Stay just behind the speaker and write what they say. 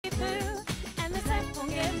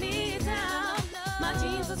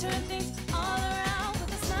So turn things all around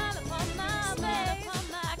with a smile upon my face.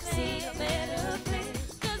 I can see a better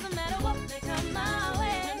place. Doesn't matter what may come my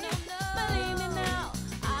way. Believe me now,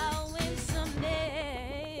 I'll win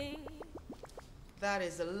someday. That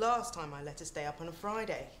is the last time I let her stay up on a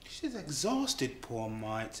Friday. She's exhausted, poor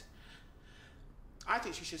mite. I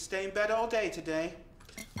think she should stay in bed all day today.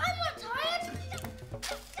 I'm not tired.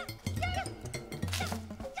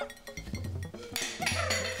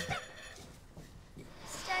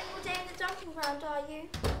 Staying all day in the dumping ground, are you?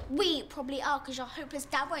 We probably are, because your hopeless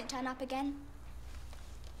dad won't turn up again.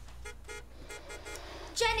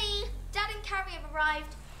 Jenny, Dad and Carrie have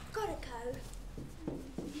arrived. Gotta go.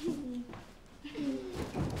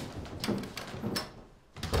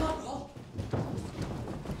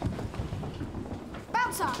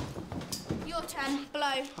 Bouncer! Your turn.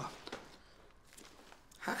 Blow.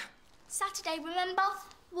 Huh? Saturday, remember?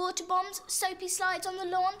 Water bombs, soapy slides on the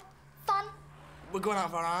lawn. Fun. We're going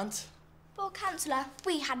out with our aunt. Poor councillor,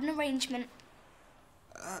 we had an arrangement.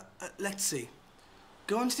 Let's see.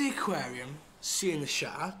 Going to the aquarium, seeing the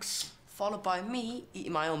sharks. Followed by me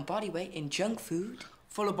eating my own body weight in junk food.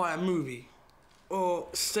 Followed by a movie. Or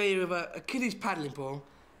stay with a kiddie's paddling pool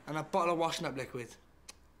and a bottle of washing up liquid.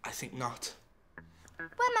 I think not.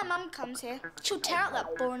 When my mum comes here, she'll tear out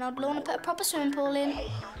that boring old lawn and put a proper swimming pool in.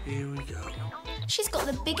 Here we go. She's got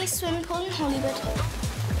the biggest swimming pool in Hollywood.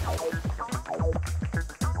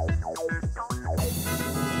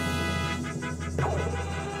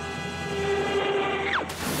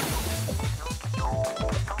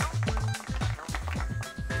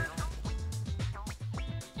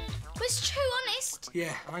 Was true, honest?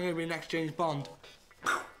 Yeah, I'm going to be next James Bond.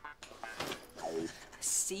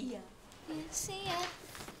 See ya. Yeah, see ya.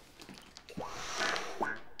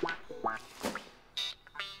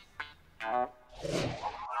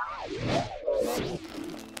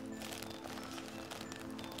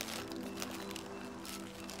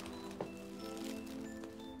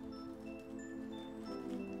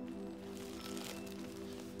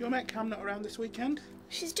 Your mate Cam not around this weekend?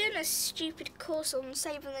 She's doing a stupid course on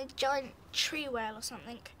saving a giant tree whale or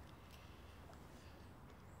something.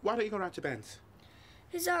 Why don't you go round to Ben's?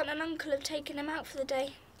 His aunt and uncle have taken him out for the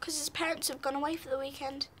day because his parents have gone away for the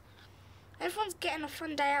weekend. Everyone's getting a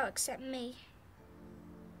fun day out except me.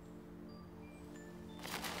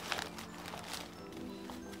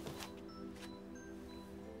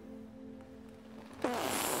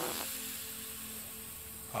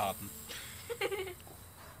 Pardon.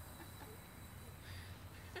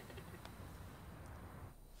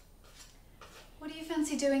 What do you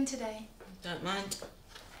fancy doing today? Don't mind.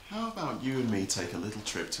 How about you and me take a little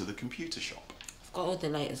trip to the computer shop? I've got all the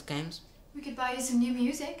latest games. We could buy you some new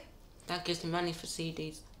music. Dad gives me money for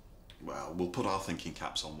CDs. Well, we'll put our thinking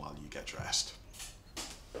caps on while you get dressed.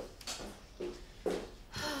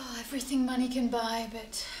 Oh, everything money can buy,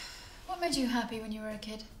 but what made you happy when you were a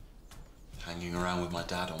kid? Hanging around with my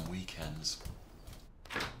dad on weekends.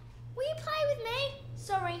 Will you play with me?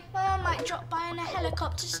 Sorry, my mum might drop by in a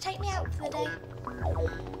helicopter to take me out for the day.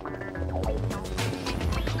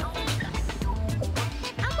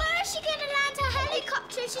 And where is she going to land her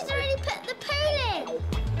helicopter? She's already put the pool in.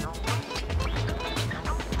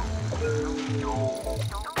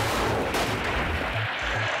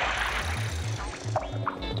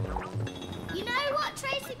 You know what,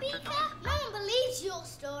 Tracy Beaker? No one believes your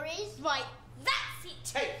stories. Right, that's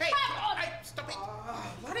it. Hey, stop it.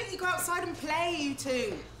 Why don't you go outside and play, you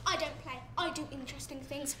two? I don't play. I do interesting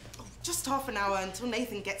things. Oh, just half an hour until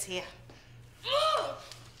Nathan gets here.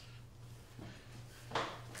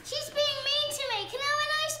 She's being mean to me. Can I have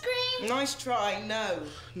an ice cream? Nice try, no.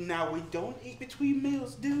 Now, we don't eat between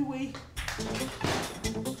meals, do we?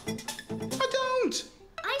 I don't!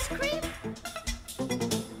 Ice cream?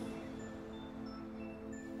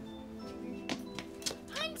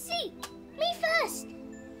 Hide and seek. Me first.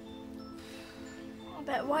 I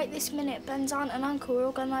bet right this minute Ben's aunt and uncle are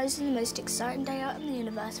organising the most exciting day out in the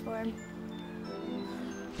universe for him.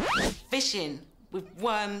 Fishing with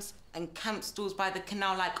worms and camp stools by the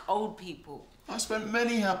canal like old people. I spent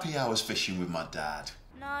many happy hours fishing with my dad.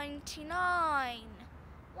 99.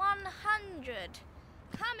 100.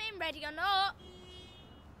 Come in, ready or not.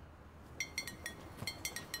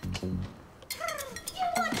 You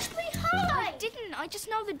watched me hide! I didn't. I just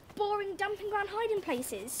know the boring dumping ground hiding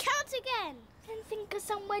places. Count again. Then think of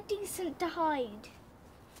somewhere decent to hide.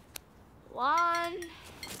 1,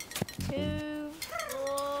 2,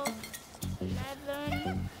 4,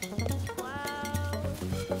 11, 12,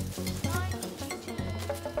 92,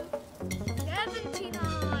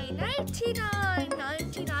 79, 89,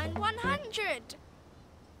 99, 100.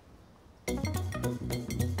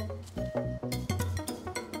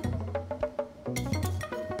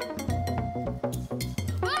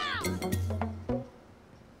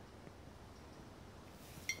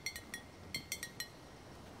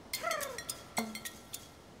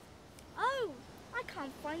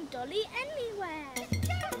 find Dolly anywhere.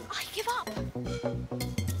 I give up.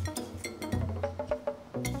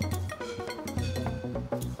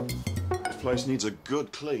 This place needs a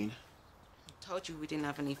good clean. Told you we didn't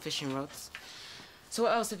have any fishing rods. So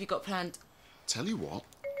what else have you got planned? Tell you what,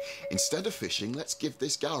 instead of fishing, let's give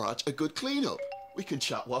this garage a good clean up. We can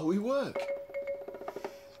chat while we work.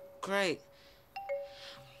 Great.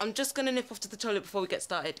 I'm just gonna nip off to the toilet before we get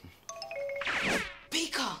started.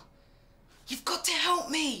 Pika! You've got to help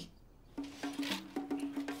me!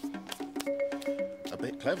 A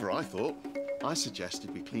bit clever, I thought. I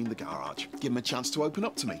suggested we clean the garage, give him a chance to open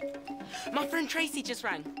up to me. My friend Tracy just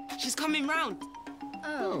rang. She's coming round.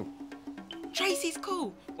 Oh. Tracy's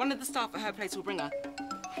cool. One of the staff at her place will bring her.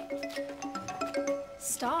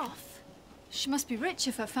 Staff? She must be rich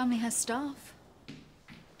if her family has staff.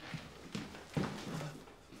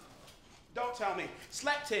 Don't tell me.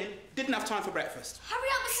 Slept in, didn't have time for breakfast. Hurry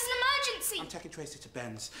up, this is an emergency. I'm taking Tracy to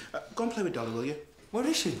Ben's. Go and play with Dolly, will you? Where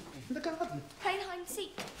is she? In the garden. Playing hide and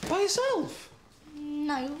seek. By yourself?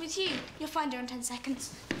 No, with you. You'll find her in 10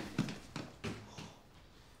 seconds.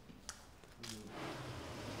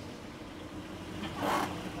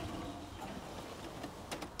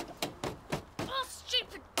 Oh,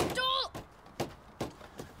 stupid door!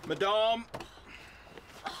 Madame.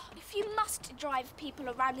 If you must drive people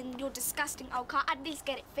around in your disgusting old car, at least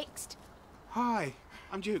get it fixed. Hi,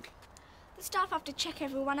 I'm Duke. The staff have to check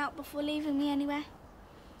everyone out before leaving me anywhere.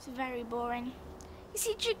 It's very boring. You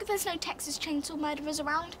see, Duke, there's no Texas Chainsaw Murderers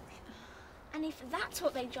around. And if that's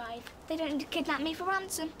what they drive, they don't need to kidnap me for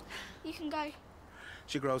ransom. You can go.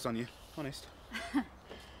 She grows on you, honest.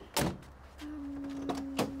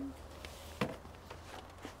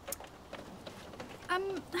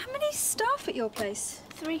 How many staff at your place?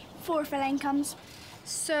 3, 4 if Elaine comes.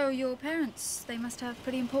 So your parents, they must have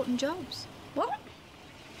pretty important jobs. What?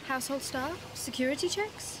 Household staff? Security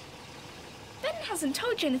checks? Ben hasn't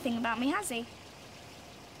told you anything about me, has he?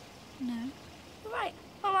 No. Right.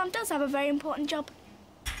 My mum does have a very important job.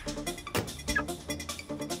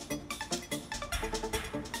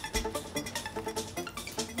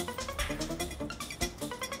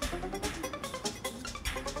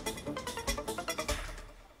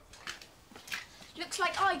 Looks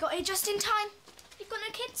like I got here just in time. You've got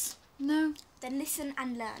no kids? No. Then listen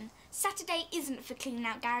and learn. Saturday isn't for cleaning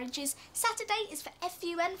out garages. Saturday is for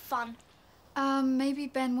FUN fun. Maybe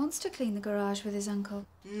Ben wants to clean the garage with his uncle.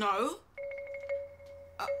 No.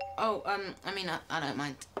 I mean, I don't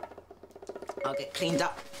mind. I'll get cleaned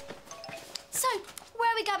up. So, where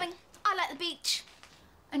are we going? I like the beach.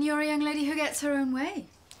 And you're a young lady who gets her own way.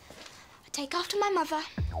 I take after my mother.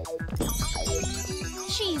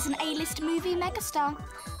 She's an A-list movie megastar.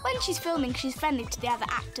 When she's filming, she's friendly to the other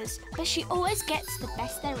actors, but she always gets the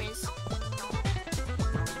best there is.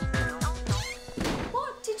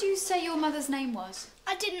 What did you say your mother's name was?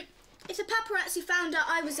 I didn't. If the paparazzi found out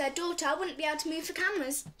I was their daughter, I wouldn't be able to move the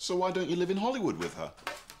cameras. So why don't you live in Hollywood with her?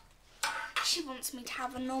 She wants me to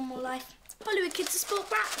have a normal life. Hollywood kids are sport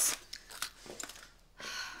brats.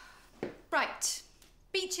 Right.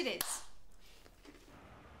 Beach it is.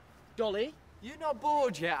 Dolly, you're not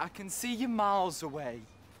bored yet. I can see you miles away.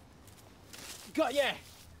 Got ya.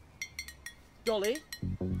 Dolly?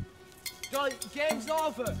 Dolly, game's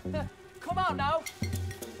over. Come on now.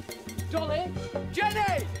 Dolly?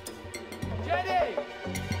 Jenny! Jenny!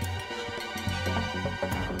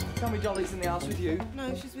 Tell me Dolly's in the house with you.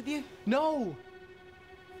 No, she's with you. No!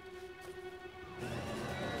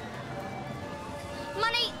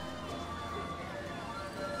 Money!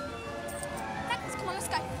 Thanks, come on, let's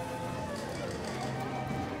go.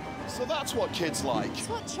 So that's what kids like. It's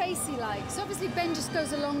what Tracy likes. Obviously, Ben just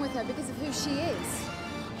goes along with her because of who she is.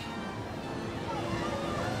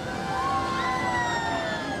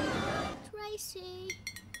 Tracy,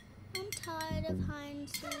 I'm tired of hide and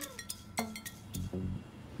seek.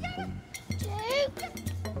 Duke!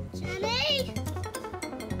 Jenny!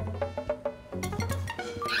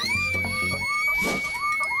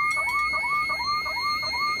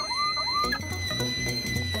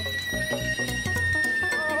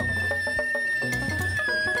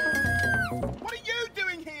 What are you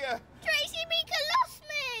doing here? Tracy Beaker lost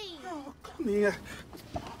me! Oh, come here.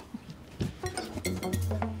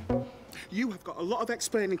 You have got a lot of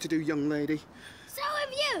explaining to do, young lady. So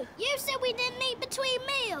have you. You said we didn't eat between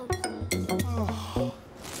meals. Oh.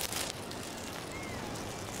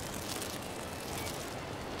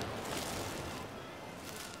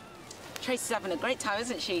 Tracy's having a great time,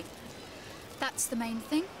 isn't she? That's the main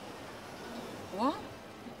thing. What?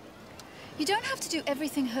 You don't have to do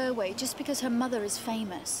everything her way just because her mother is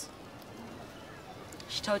famous.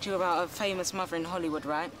 She told you about a famous mother in Hollywood,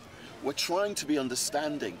 right? We're trying to be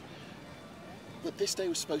understanding. But this day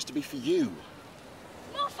was supposed to be for you.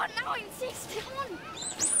 Not for now, I insist. Come on.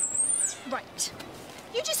 Right.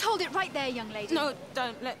 You just hold it right there, young lady. No,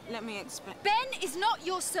 don't. Let me explain. Ben is not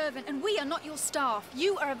your servant, and we are not your staff.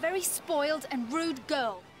 You are a very spoiled and rude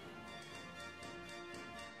girl.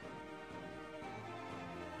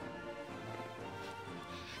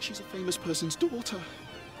 She's a famous person's daughter.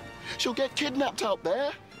 She'll get kidnapped out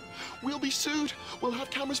there. We'll be sued. We'll have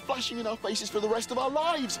cameras flashing in our faces for the rest of our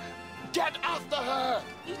lives. Get after her!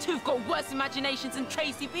 You two have got worse imaginations than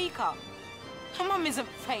Tracy Beaker. Her mum isn't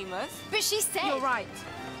famous. But she said... You're right.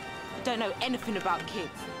 I don't know anything about kids.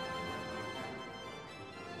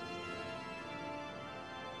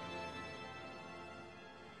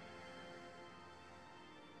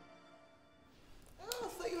 Oh, I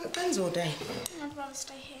thought you were at Ben's all day. I'd rather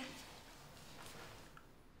stay here.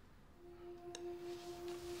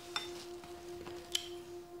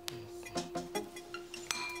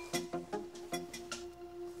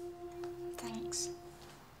 Thanks.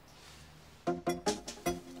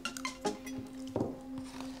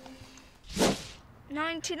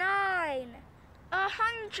 99,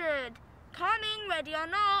 100, coming, ready or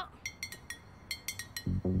not.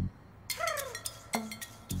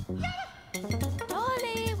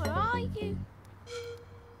 Dolly, where are you?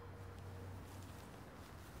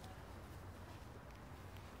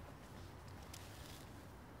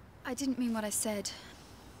 I didn't mean what I said.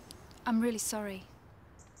 I'm really sorry.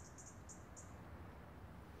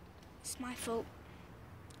 It's my fault.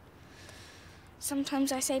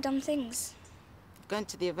 Sometimes I say dumb things. Going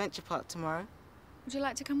to the adventure park tomorrow. Would you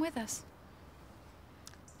like to come with us?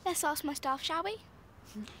 Let's ask my staff, shall we?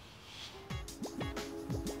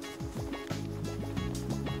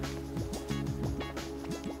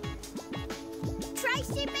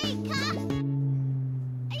 Tracy Beaker!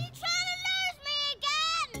 Are you trying to lose me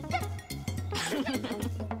again?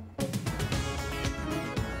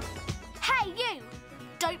 Hey, you!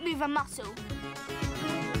 Don't move a muscle.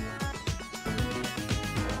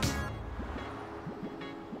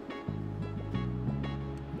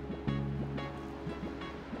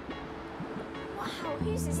 Wow,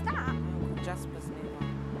 whose is that? Uncle Jasper's nearby.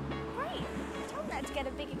 Great. Told them to get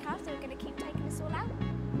a bigger car, so they were going to keep taking us all out.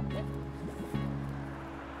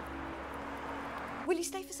 Will you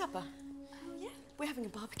stay for supper? Yeah, we're having a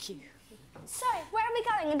barbecue. So, where are we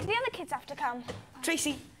going? And do the other kids have to come?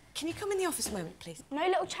 Tracy, can you come in the office a moment, please? No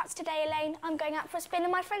little chats today, Elaine. I'm going out for a spin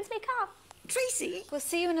in my friend's new car. Tracy! We'll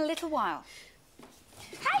see you in a little while.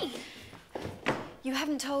 Hey! You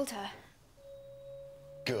haven't told her.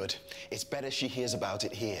 Good. It's better she hears about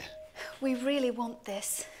it here. We really want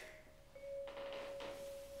this.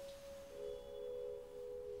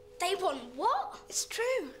 They want what? It's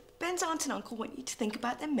true. Ben's aunt and uncle want you to think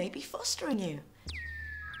about them maybe fostering you.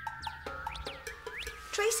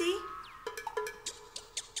 Tracy?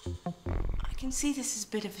 I can see this is a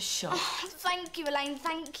bit of a shock. Oh, thank you, Elaine,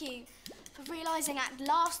 thank you. For realising at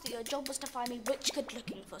last that your job was to find me rich,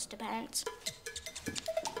 good-looking foster parents.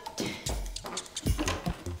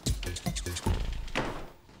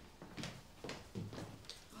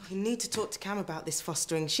 You need to talk to Cam about this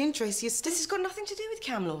fostering. She and Tracy are This has got nothing to do with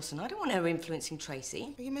Cam Lawson. I don't want her influencing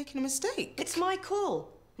Tracy. Are you making a mistake? It's my call.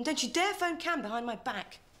 And don't you dare phone Cam behind my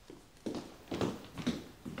back.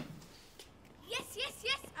 Yes, yes,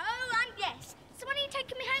 yes. Oh, and yes. So when are you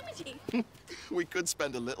taking me home with you? We could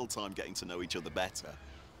spend a little time getting to know each other better.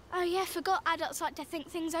 Oh, yeah, forgot adults like to think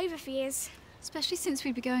things over for years. Especially since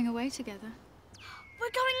we'd be going away together. We're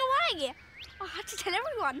going away. I had to tell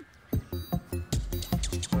everyone.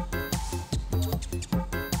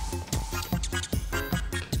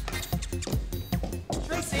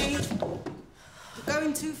 Tracy! You're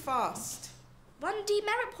going too fast. 1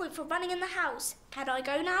 demerit point for running in the house. Can I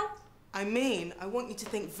go now? I mean, I want you to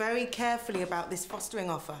think very carefully about this fostering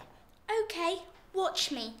offer. OK,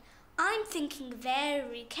 watch me. I'm thinking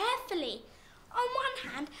very carefully. On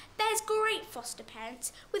one hand, there's great foster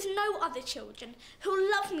parents with no other children who'll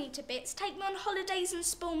love me to bits, take me on holidays and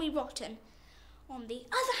spoil me rotten. On the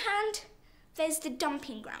other hand, there's the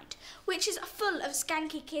dumping ground, which is full of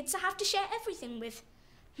skanky kids I have to share everything with.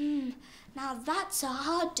 Now that's a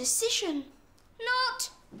hard decision. Not.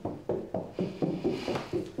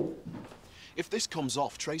 If this comes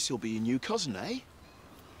off, Tracy will be your new cousin, eh?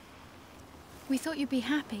 We thought you'd be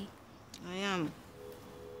happy. I am.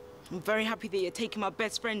 I'm very happy that you're taking my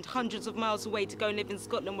best friend hundreds of miles away to go and live in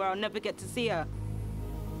Scotland where I'll never get to see her.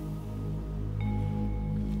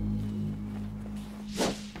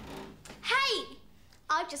 Hey!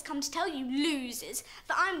 I've just come to tell you losers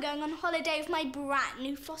that I'm going on holiday with my brand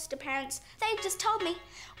new foster parents. They've just told me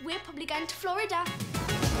we're probably going to Florida.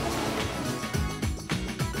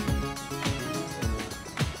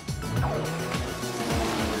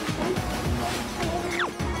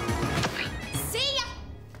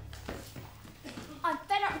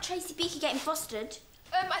 Tracy Beaker getting fostered?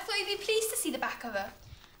 I thought you'd be pleased to see the back of her.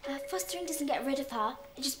 Fostering doesn't get rid of her.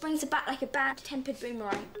 It just brings her back like a bad-tempered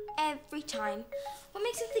boomerang. Every time. What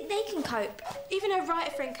makes them think they can cope? Even her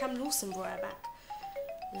writer friend Cam Lawson brought her back.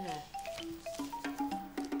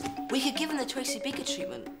 We could give them the Tracy Beaker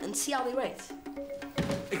treatment and see how they rate.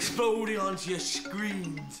 Exploding onto your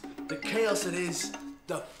screens. The chaos it is,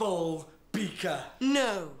 the full Beaker.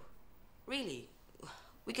 No. Really?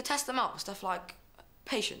 We could test them out with stuff like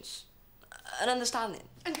patience and understanding.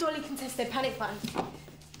 And Dolly can test their panic button.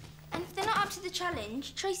 And if they're not up to the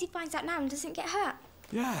challenge, Tracy finds out now and doesn't get hurt.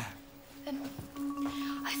 Yeah. Then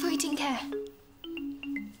I thought you didn't care.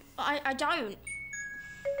 I don't.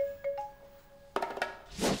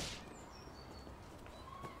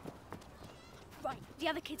 Right, the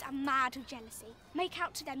other kids are mad with jealousy. Make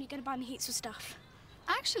out to them you're going to buy me heaps of stuff.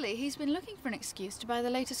 Actually, he's been looking for an excuse to buy the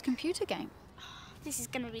latest computer game. This is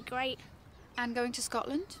going to be great. And going to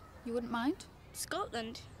Scotland? You wouldn't mind?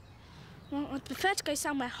 Scotland? Well, I'd prefer to go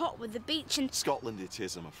somewhere hot with the beach and... Scotland it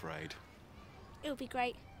is, I'm afraid. It'll be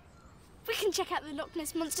great. We can check out the Loch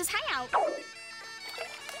Ness Monsters hangout.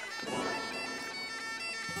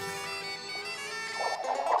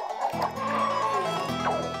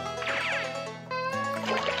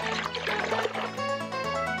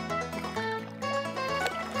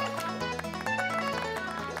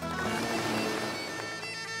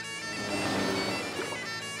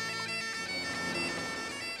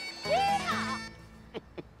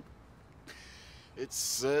 It's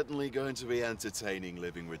certainly going to be entertaining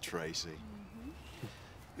living with Tracy.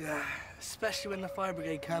 Yeah, especially when the fire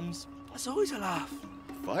brigade comes. It's always a laugh.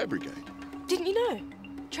 Fire brigade? Didn't you know?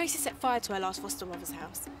 Tracy set fire to her last foster mother's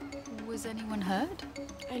house. Was anyone hurt?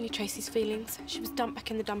 Only Tracy's feelings. She was dumped back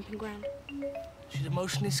in the dumping ground. She's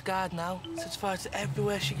emotionally scarred now. Sets fire to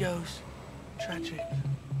everywhere she goes. Tragic.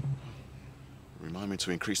 Remind me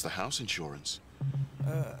to increase the house insurance.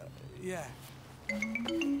 Yeah.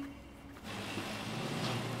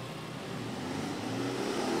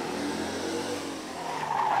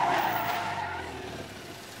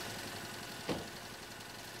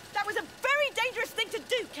 That was a very dangerous thing to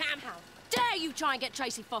do, Cam. How dare you try and get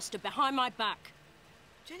Tracy Foster behind my back?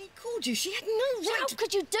 Jenny called you. She had no right How to...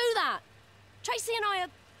 could you do that? Tracy and I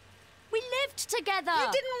we lived together.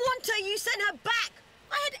 You didn't want her. You sent her back.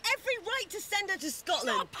 I had every right to send her to Scotland.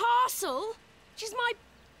 She's not a parcel. She's my...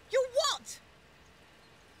 Your what?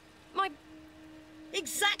 My...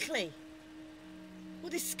 Exactly.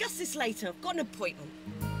 We'll discuss this later. I've got an appointment.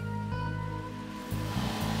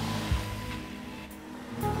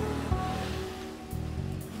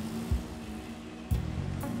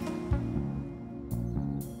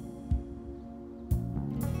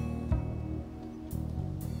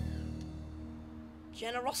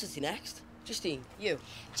 Generosity next. Justine, you.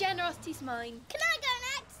 Generosity's mine. Can I go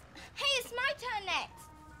next? Hey, it's my turn next.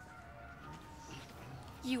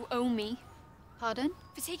 You owe me. Pardon?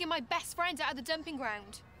 For taking my best friend out of the dumping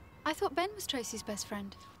ground. I thought Ben was Tracy's best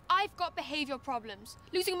friend. I've got behavioural problems.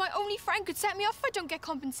 Losing my only friend could set me off if I don't get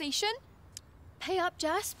compensation. Pay up,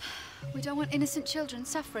 Jasp. We don't want innocent children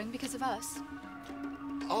suffering because of us.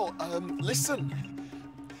 Oh, listen.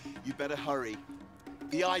 You better hurry.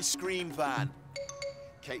 The ice cream van.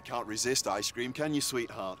 Kate can't resist ice cream, can you,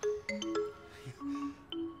 sweetheart?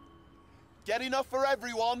 Get enough for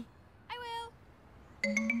everyone. I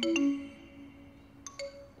will.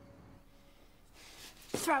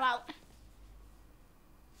 Throw out.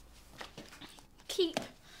 Keep.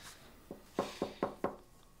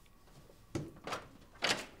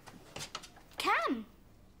 Cam.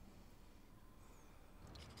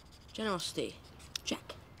 Generosity.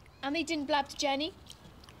 Check. And they didn't blab to Jenny.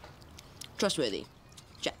 Trustworthy.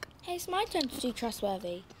 Check. Hey, it's my turn to do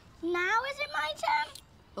trustworthy. Now is it my turn?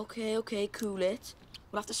 Okay, cool it.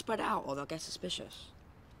 We'll have to spread it out or they'll get suspicious.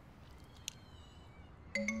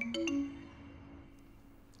 I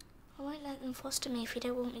won't let them foster me if you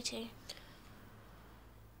don't want me to.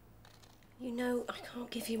 You know, I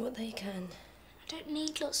can't give you what they can. I don't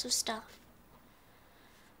need lots of stuff.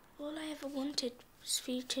 All I ever wanted was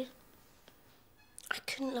for you to... I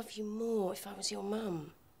couldn't love you more if I was your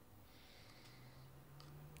mum.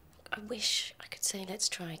 I wish I could say let's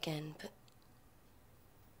try again, but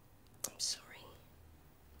I'm sorry.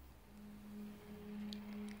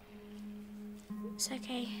 It's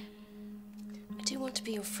okay. I do want to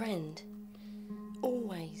be your friend.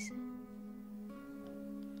 Always.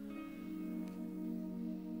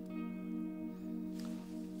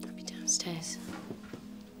 I'll be downstairs.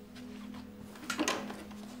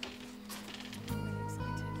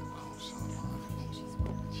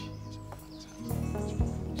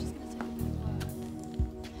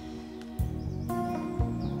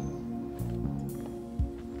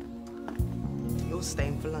 you're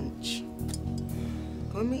staying for lunch.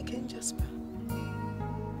 Go and meet Kate and Jasper.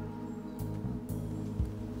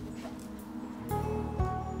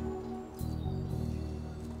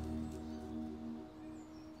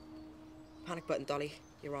 Panic button, Dolly.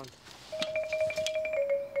 You're on.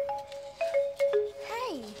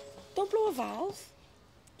 Hey, don't blow a valve.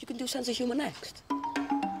 You can do sense of humour next.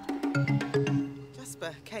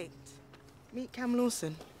 Jasper, Kate, meet Cam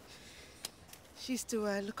Lawson. She used to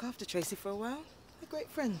look after Tracy for a while. They're great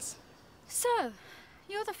friends. So,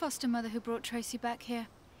 you're the foster mother who brought Tracy back here.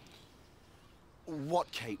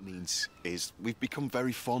 What Kate means is we've become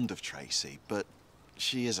very fond of Tracy, but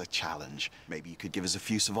she is a challenge. Maybe you could give us a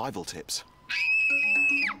few survival tips.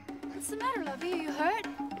 What's the matter, lovey? Are you hurt?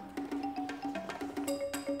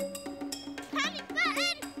 Panic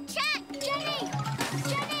button! Check! Jenny!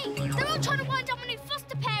 Jenny! They're all trying to wind up my new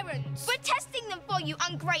foster parents. We're testing them for you,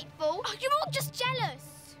 ungrateful. Oh, you're all just jealous.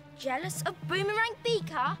 Jealous of Boomerang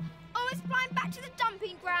Beaker? Oh, it's flying back to the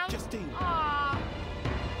dumping ground. Justine. Ah.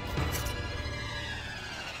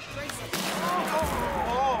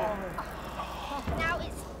 Now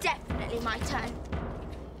it's definitely my turn.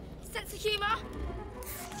 Sense of humour?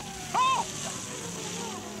 Oh!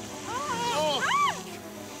 Oh!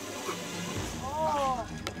 Oh!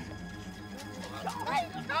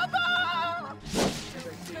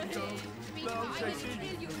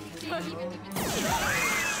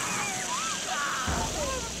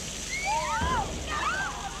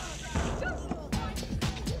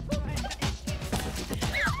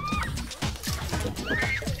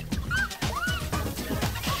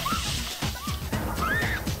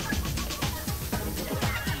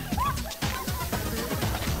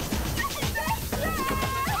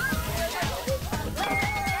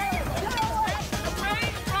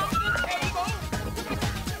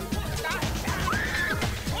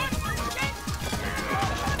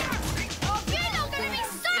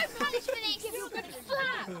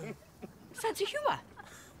 Sense of humour.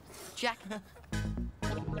 Jack.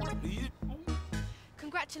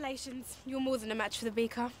 Congratulations. You're more than a match for the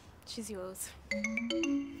Beaker. She's yours.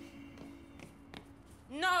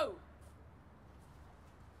 No!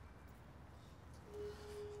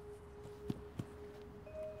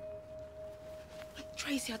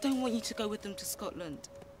 Tracy, I don't want you to go with them to Scotland.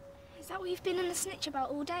 Is that what you've been in the snitch about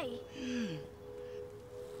all day?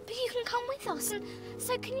 But you can come with us, and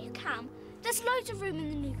so can you, Cam. There's loads of room in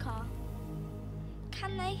the new car.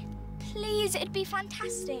 Can they? Please, it'd be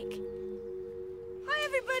fantastic. Hi,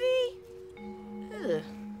 everybody. Ugh.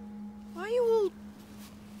 Why are you all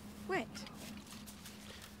wet?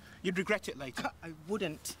 You'd regret it later. I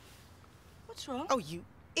wouldn't. What's wrong? Oh, you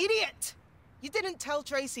idiot! You didn't tell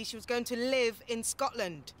Tracy she was going to live in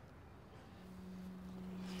Scotland.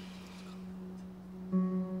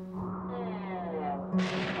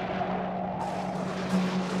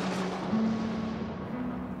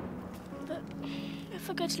 But if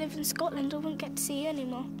I go to live in Scotland, I won't get to see you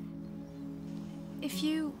anymore. If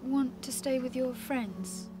you want to stay with your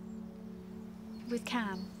friends, with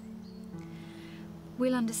Cam,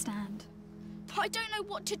 we'll understand. But I don't know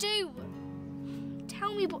what to do.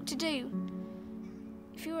 Tell me what to do.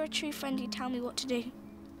 If you were a true friend, you'd tell me what to do.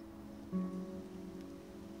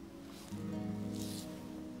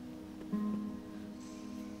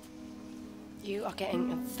 You are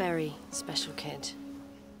getting a very special kid.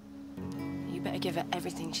 You better give her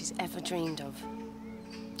everything she's ever dreamed of,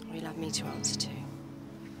 or you'll have me to answer to.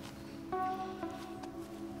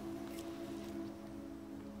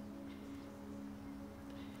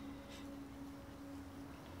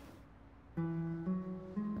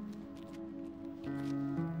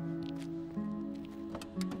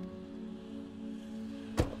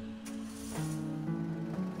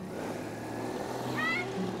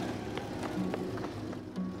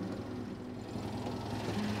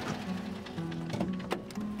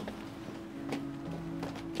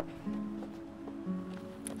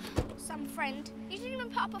 Some friend. You didn't even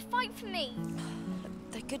put up a fight for me.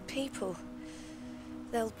 They're good people.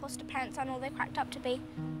 They'll... Foster parents aren't all they're cracked up to be.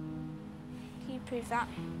 You prove that.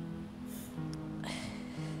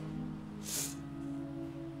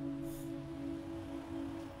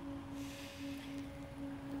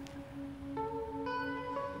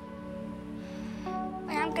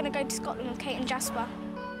 I am going to go to Scotland with Kate and Jasper.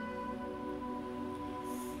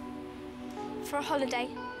 For a holiday.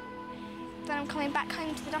 Then I'm coming back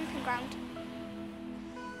home to the dumping ground.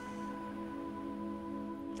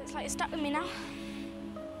 Looks like you're stuck with me now.